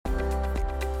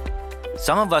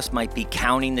Some of us might be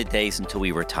counting the days until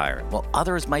we retire, while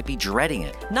others might be dreading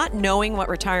it. Not knowing what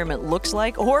retirement looks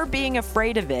like or being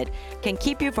afraid of it can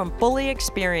keep you from fully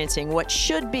experiencing what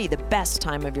should be the best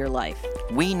time of your life.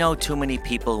 We know too many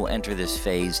people who enter this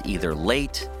phase either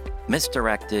late,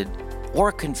 misdirected,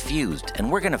 or confused,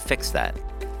 and we're going to fix that.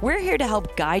 We're here to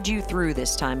help guide you through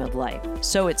this time of life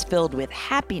so it's filled with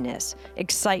happiness,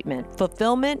 excitement,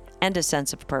 fulfillment, and a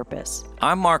sense of purpose.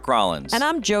 I'm Mark Rollins. And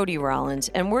I'm Jody Rollins,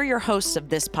 and we're your hosts of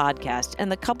this podcast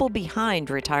and the couple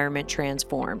behind Retirement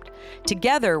Transformed.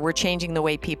 Together, we're changing the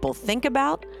way people think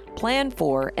about, plan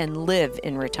for, and live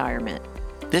in retirement.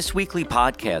 This weekly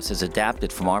podcast is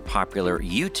adapted from our popular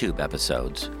YouTube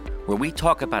episodes, where we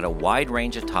talk about a wide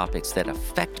range of topics that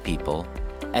affect people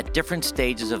at different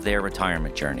stages of their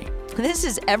retirement journey. This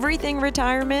is everything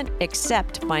retirement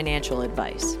except financial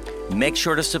advice. Make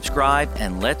sure to subscribe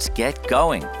and let's get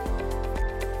going.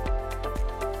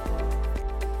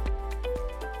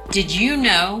 Did you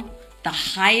know the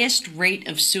highest rate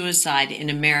of suicide in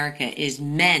America is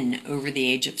men over the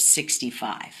age of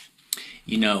 65?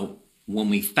 You know, when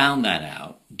we found that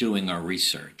out doing our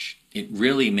research, it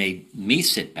really made me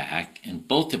sit back and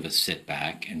both of us sit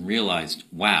back and realized,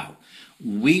 wow,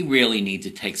 we really need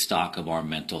to take stock of our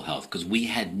mental health because we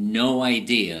had no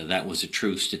idea that was a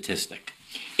true statistic.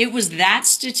 It was that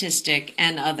statistic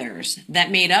and others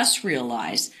that made us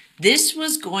realize this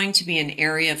was going to be an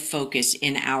area of focus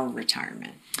in our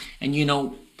retirement. And you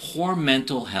know, poor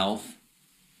mental health,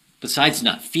 besides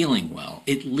not feeling well,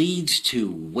 it leads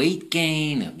to weight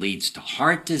gain, it leads to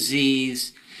heart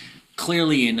disease.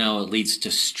 Clearly, you know, it leads to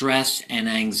stress and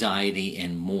anxiety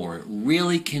and more. It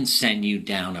really can send you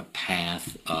down a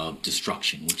path of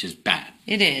destruction, which is bad.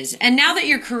 It is. And now that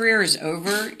your career is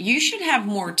over, you should have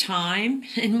more time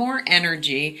and more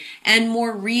energy and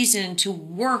more reason to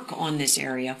work on this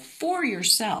area for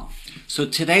yourself. So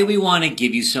today we want to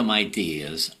give you some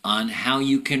ideas on how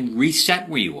you can reset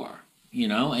where you are, you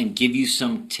know, and give you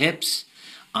some tips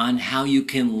on how you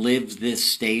can live this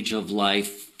stage of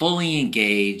life fully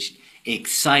engaged,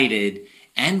 excited,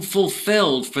 and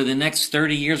fulfilled for the next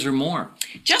 30 years or more.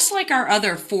 Just like our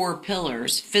other 4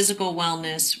 pillars, physical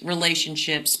wellness,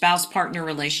 relationship, spouse-partner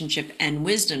relationship, and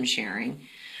wisdom sharing,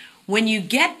 when you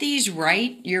get these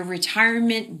right, your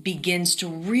retirement begins to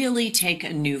really take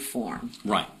a new form.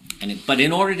 Right. But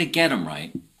in order to get them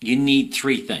right, you need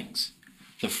 3 things.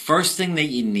 The first thing that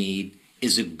you need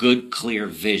is a good, clear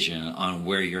vision on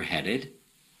where you're headed.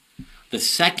 The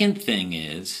second thing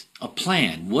is a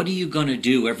plan. What are you going to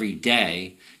do every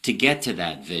day to get to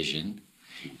that vision?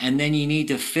 And then you need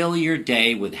to fill your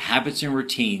day with habits and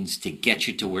routines to get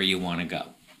you to where you want to go.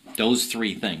 Those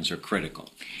 3 things are critical.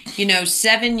 You know,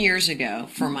 7 years ago,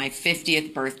 for my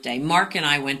 50th birthday, Mark and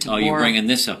I went to Bora. Oh, you're bringing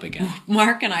this up again.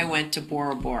 Mark and I went to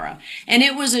Bora Bora, and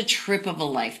it was a trip of a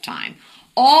lifetime.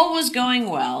 All was going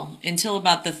well until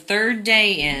about the 3rd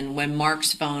day in when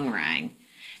Mark's phone rang.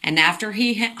 And after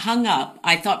he hung up,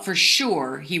 I thought for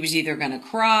sure he was either going to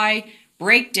cry,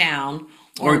 break down,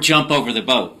 or jump over the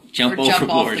boat, jump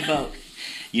overboard. Off the boat.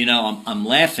 You know, I'm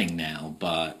laughing now,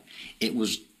 but it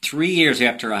was 3 years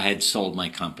after I had sold my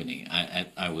company.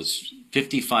 I was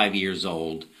 55 years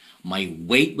old. My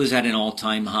weight was at an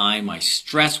all-time high. My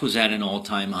stress was at an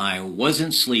all-time high. I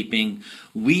wasn't sleeping.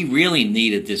 We really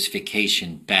needed this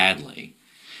vacation badly.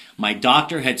 My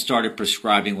doctor had started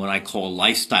prescribing what I call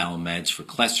lifestyle meds for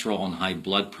cholesterol and high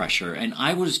blood pressure, and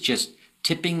I was just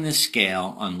tipping the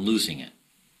scale on losing it.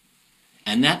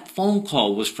 And that phone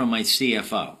call was from my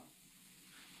CFO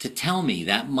to tell me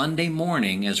that Monday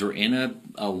morning, as we're in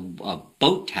a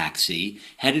boat taxi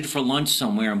headed for lunch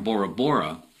somewhere in Bora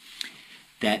Bora,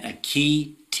 that a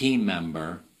key team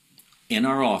member in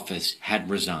our office had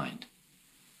resigned.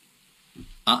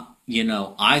 You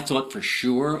know, I thought for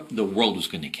sure the world was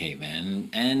going to cave in,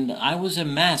 and I was a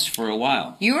mess for a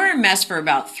while. You were a mess for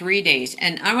about 3 days,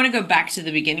 and I want to go back to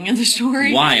the beginning of the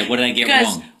story. Why? What did I get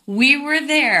wrong? Because we were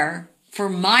there for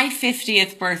my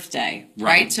 50th birthday,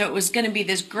 right? So it was going to be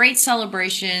this great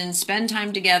celebration, spend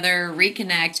time together,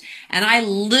 reconnect, and I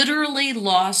literally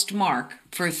lost Mark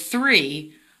for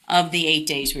 3 of the 8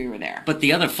 days we were there. But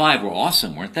the other 5 were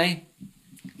awesome, weren't they?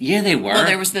 Yeah, they were. Well,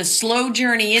 there was the slow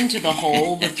journey into the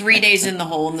hole, the 3 days in the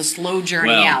hole, and the slow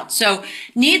journey out. So,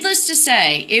 needless to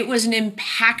say, it was an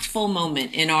impactful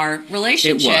moment in our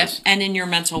relationship and in your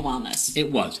mental wellness.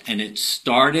 It was. And it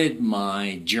started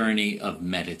my journey of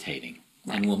meditating.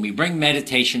 Right. And when we bring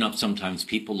meditation up, sometimes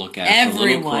people look at us a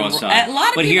little cross-eyed. A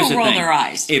lot of people roll their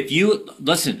eyes. If you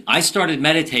listen, I started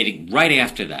meditating right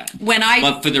after that. When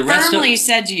I firmly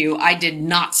said to you, I did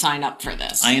not sign up for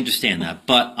this. I understand that,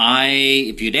 but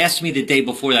if you'd asked me the day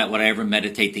before that, would I ever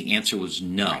meditate? The answer was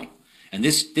no. Right. And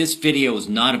this video is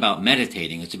not about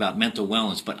meditating, it's about mental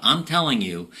wellness. But I'm telling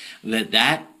you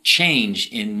that change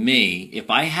in me, if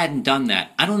I hadn't done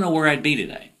that, I don't know where I'd be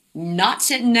today. Not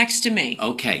sitting next to me.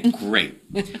 Okay, great.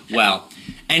 Well,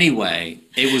 anyway,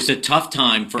 it was a tough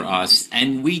time for us,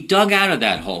 and we dug out of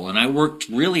that hole, and I worked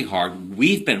really hard.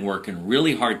 We've been working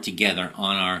really hard together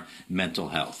on our mental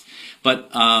health. But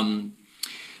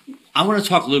I want to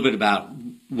talk a little bit about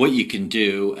what you can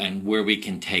do and where we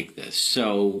can take this.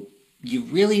 So you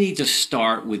really need to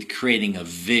start with creating a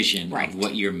vision of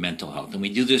what your mental health. And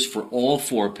we do this for all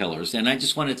 4 pillars. And I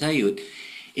just want to tell you,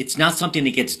 it's not something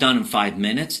that gets done in 5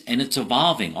 minutes, and it's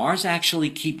evolving. Ours actually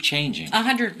keep changing.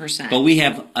 100%. But we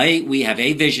have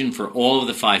a vision for all of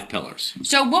the 5 pillars.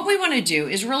 So what we want to do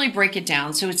is really break it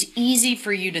down so it's easy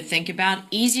for you to think about,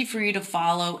 easy for you to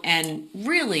follow, and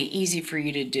really easy for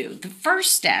you to do. The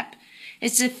first step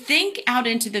is to think out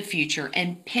into the future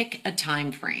and pick a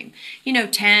time frame.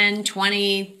 10,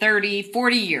 20, 30,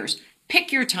 40 years.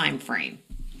 Pick your time frame.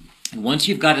 And once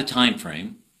you've got a time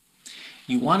frame,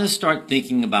 you want to start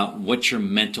thinking about what your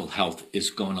mental health is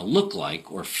going to look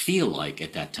like or feel like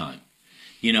at that time.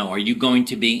 Are you going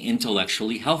to be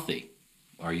intellectually healthy?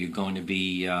 Are you going to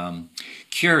be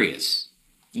curious,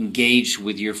 engaged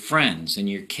with your friends and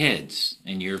your kids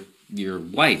and your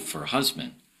wife or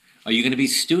husband? Are you going to be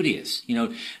studious?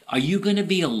 Are you going to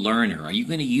be a learner? Are you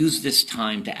going to use this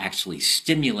time to actually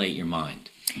stimulate your mind?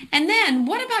 And then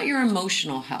what about your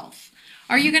emotional health?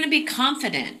 Are you going to be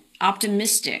confident,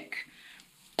 optimistic,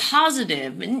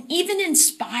 positive, and even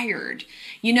inspired?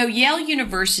 Yale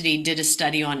University did a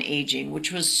study on aging,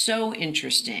 which was so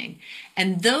interesting.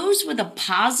 And those with a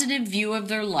positive view of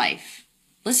their life,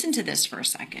 listen to this for a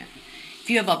second. If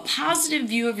you have a positive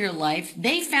view of your life,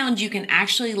 they found you can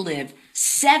actually live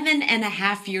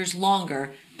 7.5 years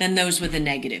longer than those with a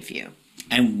negative view.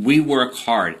 And we work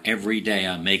hard every day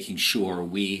on making sure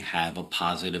we have a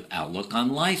positive outlook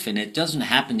on life. And it doesn't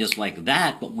happen just like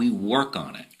that, but we work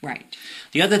on it. Right.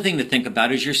 The other thing to think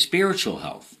about is your spiritual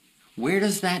health. Where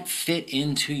does that fit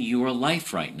into your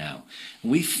life right now?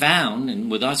 We found, and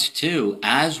with us too,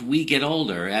 as we get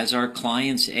older, as our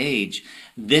clients age,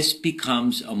 this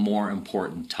becomes a more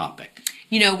important topic.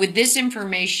 With this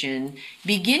information,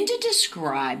 begin to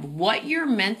describe what your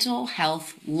mental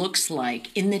health looks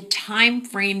like in the time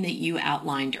frame that you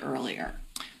outlined earlier.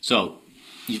 So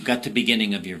you've got the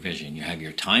beginning of your vision. You have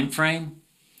your time frame.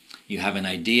 You have an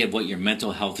idea of what your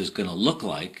mental health is going to look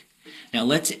like. Now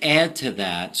let's add to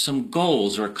that some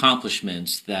goals or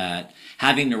accomplishments that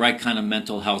having the right kind of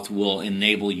mental health will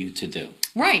enable you to do.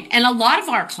 Right. And a lot of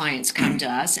our clients come to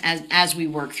us as we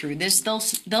work through this.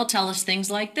 They'll tell us things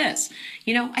like this.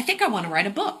 I think I want to write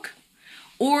a book.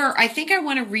 Or I think I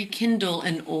want to rekindle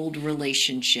an old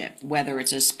relationship, whether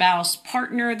it's a spouse,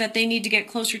 partner that they need to get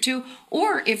closer to,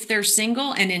 or if they're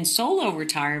single and in solo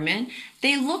retirement,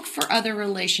 they look for other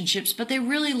relationships, but they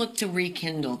really look to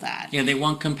rekindle that. Yeah, they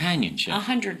want companionship.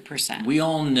 100%. We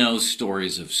all know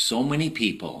stories of so many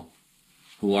people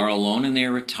who are alone in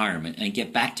their retirement and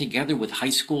get back together with high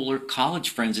school or college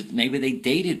friends that maybe they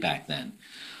dated back then.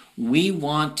 We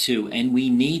want to and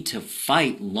we need to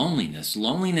fight loneliness.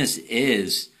 Loneliness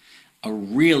is a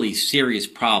really serious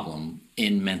problem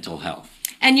in mental health.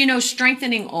 And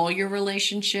strengthening all your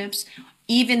relationships,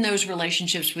 even those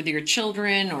relationships with your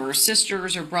children or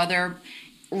sisters or brother,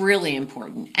 really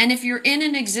important. And if you're in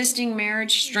an existing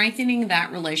marriage, strengthening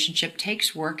that relationship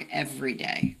takes work every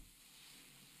day.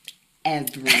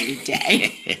 Every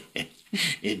day.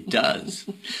 It does.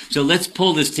 So let's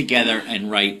pull this together and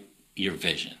write your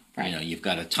vision. Right. You've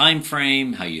got a time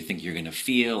frame, how you think you're going to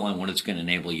feel, and what it's going to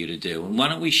enable you to do. And why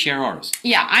don't we share ours?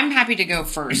 Yeah, I'm happy to go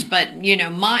first, but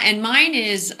mine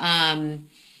is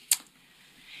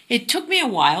it took me a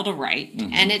while to write,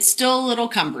 and it's still a little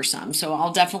cumbersome, so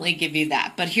I'll definitely give you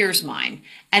that. But here's mine.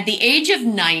 At the age of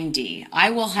 90, I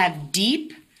will have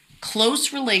deep,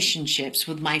 close relationships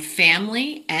with my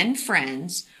family and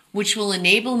friends, which will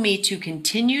enable me to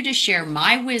continue to share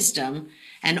my wisdom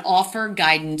and offer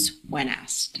guidance when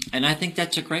asked. And I think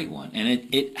that's a great one. And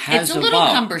it has It's a little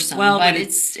evolved. cumbersome, but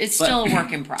it's still a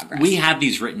work in progress. We have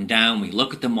these written down. We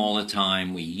look at them all the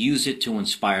time. We use it to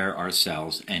inspire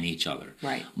ourselves and each other.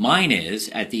 Right. Mine is,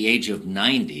 at the age of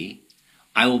 90,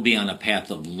 I will be on a path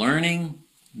of learning,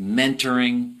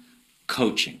 mentoring,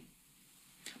 coaching.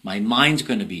 My mind's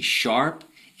going to be sharp,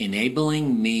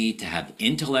 enabling me to have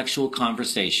intellectual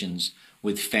conversations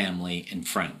with family and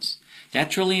friends.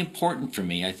 That's really important for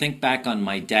me. I think back on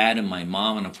my dad and my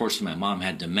mom, and unfortunately my mom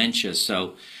had dementia,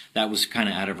 so that was kind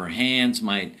of out of her hands.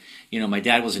 My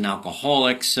dad was an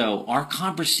alcoholic, so our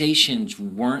conversations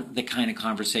weren't the kind of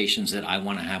conversations that I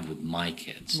want to have with my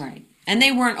kids. Right. And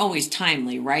they weren't always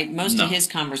timely, right? Most No. of his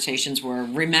conversations were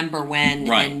remember when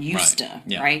Right, and used right, to,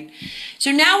 yeah. right?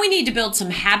 So now we need to build some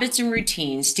habits and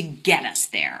routines to get us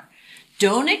there.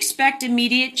 Don't expect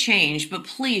immediate change, but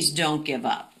please don't give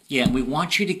up. Yeah, and we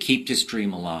want you to keep this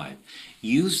dream alive.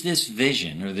 Use this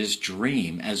vision or this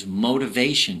dream as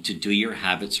motivation to do your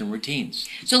habits and routines.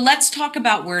 So let's talk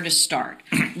about where to start.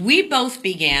 We both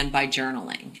began by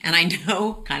journaling. And I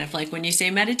know, kind of like when you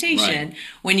say meditation, Right.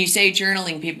 when you say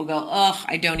journaling, people go, oh,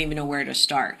 I don't even know where to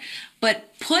start.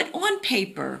 But put on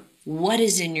paper what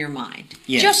is in your mind.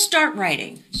 Yes. Just start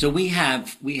writing. So we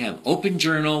have open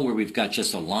journal where we've got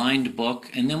just a lined book,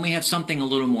 and then we have something a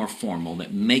little more formal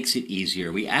that makes it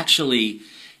easier. We actually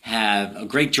have a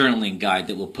great journaling guide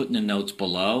that we'll put in the notes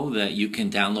below that you can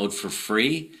download for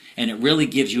free, and it really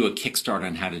gives you a kickstart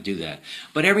on how to do that.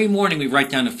 But every morning we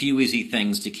write down a few easy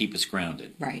things to keep us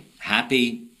grounded, Right.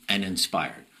 happy, and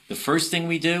inspired. The first thing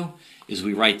we do is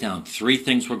we write down 3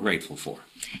 things we're grateful for.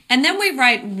 And then we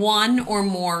write one or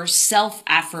more self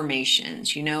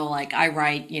affirmations. Like I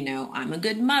write, I'm a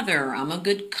good mother, I'm a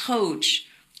good coach,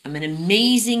 I'm an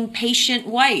amazing patient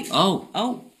wife.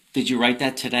 Oh, did you write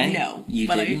that today? No, You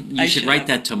but didn't? I You should should write have.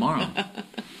 that tomorrow.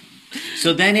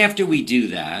 So then after we do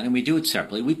that, and we do it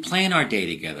separately, we plan our day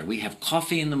together. We have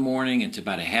coffee in the morning. It's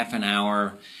about a half an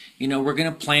hour. We're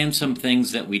going to plan some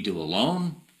things that we do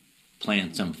alone,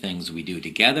 plan some things we do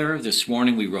together. This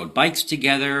morning we rode bikes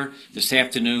together. This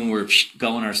afternoon we're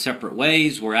going our separate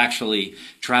ways. We're actually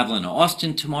traveling to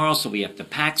Austin tomorrow, so we have to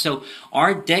pack. So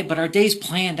our day's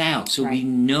planned out, so we Right.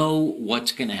 know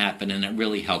what's going to happen, and it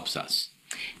really helps us.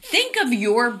 Think of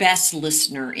your best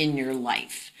listener in your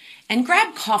life and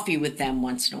grab coffee with them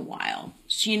once in a while.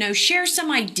 So, share some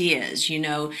ideas,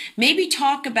 maybe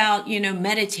talk about,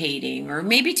 meditating, or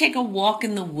maybe take a walk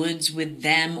in the woods with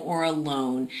them or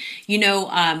alone.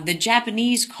 The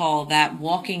Japanese call that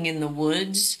walking in the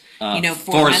woods,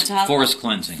 Forest mental health.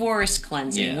 cleansing. Forest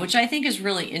cleansing, Yeah. which I think is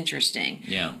really interesting.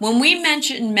 Yeah. When we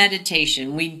mention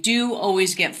meditation, we do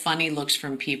always get funny looks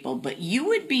from people, but you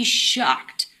would be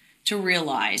shocked to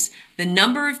realize the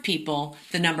number of people,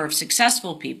 the number of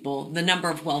successful people, the number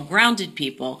of well-grounded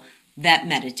people that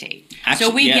meditate.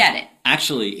 So we yeah. get it.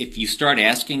 Actually, if you start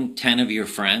asking 10 of your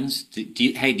friends, do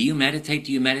you meditate?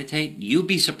 Do you meditate? You'll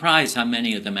be surprised how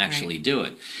many of them actually do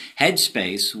it.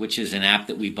 Headspace, which is an app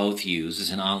that we both use, is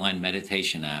an online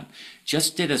meditation app,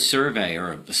 just did a survey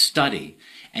or a study,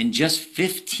 and just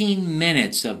 15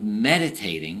 minutes of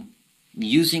meditating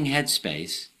using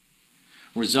Headspace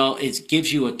it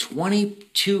gives you a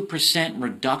 22%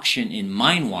 reduction in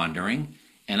mind wandering,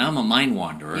 and I'm a mind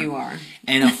wanderer. You are.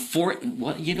 And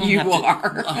you don't You have to.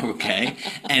 are. Okay.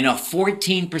 And a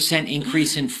 14%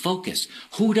 increase in focus.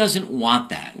 Who doesn't want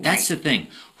that? That's Right. the thing.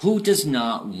 Who does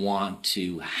not want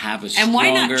to have a stronger? And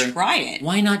why not try it?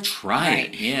 Why not try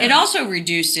it? Yeah. It also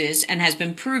reduces and has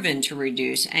been proven to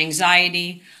reduce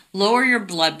anxiety, lower your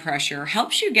blood pressure,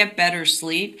 helps you get better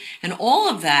sleep, and all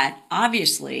of that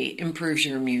obviously improves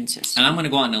your immune system. And I'm going to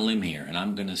go out on a limb here, and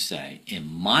I'm going to say, in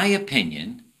my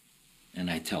opinion, and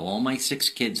I tell all my 6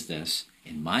 kids this,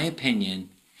 in my opinion,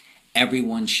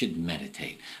 everyone should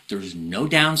meditate. There's no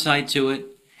downside to it,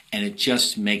 and it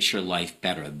just makes your life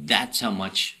better. That's how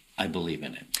much I believe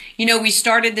in it. We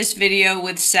started this video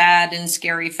with sad and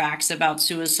scary facts about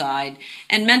suicide,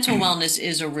 and mental wellness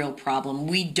is a real problem.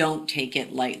 We don't take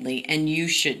it lightly, and you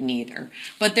should neither.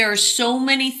 But there are so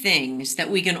many things that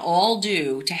we can all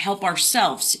do to help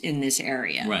ourselves in this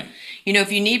area. Right.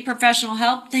 If you need professional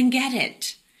help, then get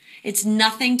it. It's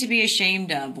nothing to be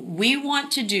ashamed of. We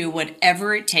want to do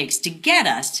whatever it takes to get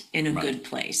us in a good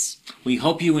place. We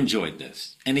hope you enjoyed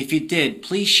this. And if you did,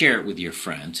 please share it with your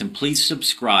friends, and please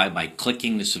subscribe by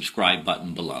clicking the subscribe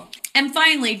button below. And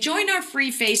finally, join our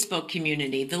free Facebook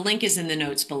community. The link is in the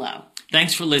notes below.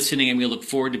 Thanks for listening, and we look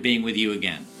forward to being with you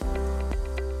again.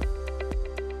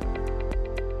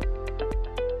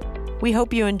 We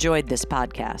hope you enjoyed this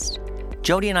podcast.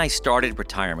 Jody and I started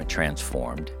Retirement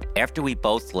Transformed after we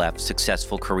both left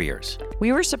successful careers.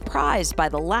 We were surprised by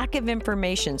the lack of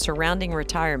information surrounding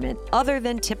retirement other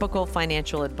than typical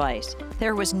financial advice.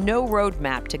 There was no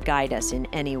roadmap to guide us in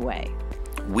any way.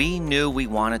 We knew we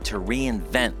wanted to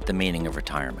reinvent the meaning of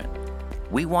retirement.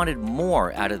 We wanted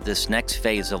more out of this next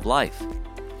phase of life.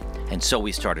 And so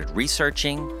we started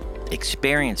researching,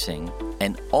 experiencing,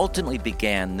 and ultimately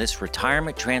began this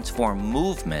Retirement Transform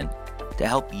movement to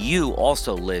help you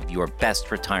also live your best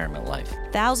retirement life.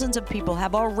 Thousands of people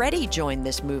have already joined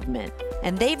this movement,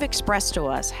 and they've expressed to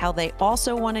us how they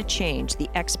also want to change the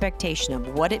expectation of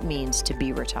what it means to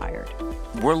be retired.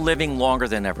 We're living longer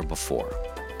than ever before.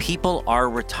 People are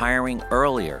retiring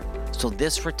earlier. So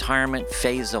this retirement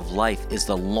phase of life is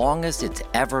the longest it's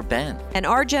ever been. And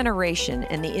our generation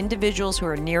and the individuals who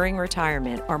are nearing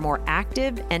retirement are more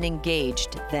active and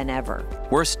engaged than ever.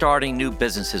 We're starting new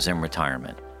businesses in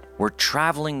retirement. We're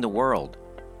traveling the world,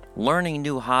 learning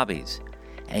new hobbies,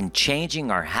 and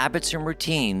changing our habits and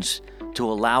routines to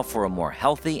allow for a more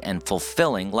healthy and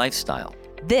fulfilling lifestyle.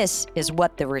 This is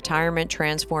what the Retirement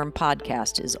Transform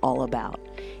podcast is all about.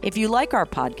 If you like our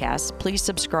podcast, please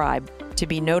subscribe to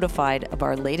be notified of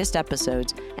our latest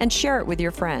episodes and share it with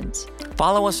your friends.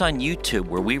 Follow us on YouTube,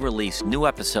 where we release new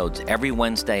episodes every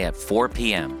Wednesday at 4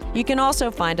 p.m. You can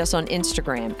also find us on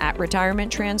Instagram at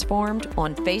Retirement Transformed,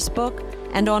 on Facebook,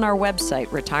 and on our website,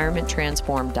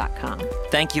 retirementtransformed.com.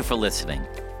 Thank you for listening.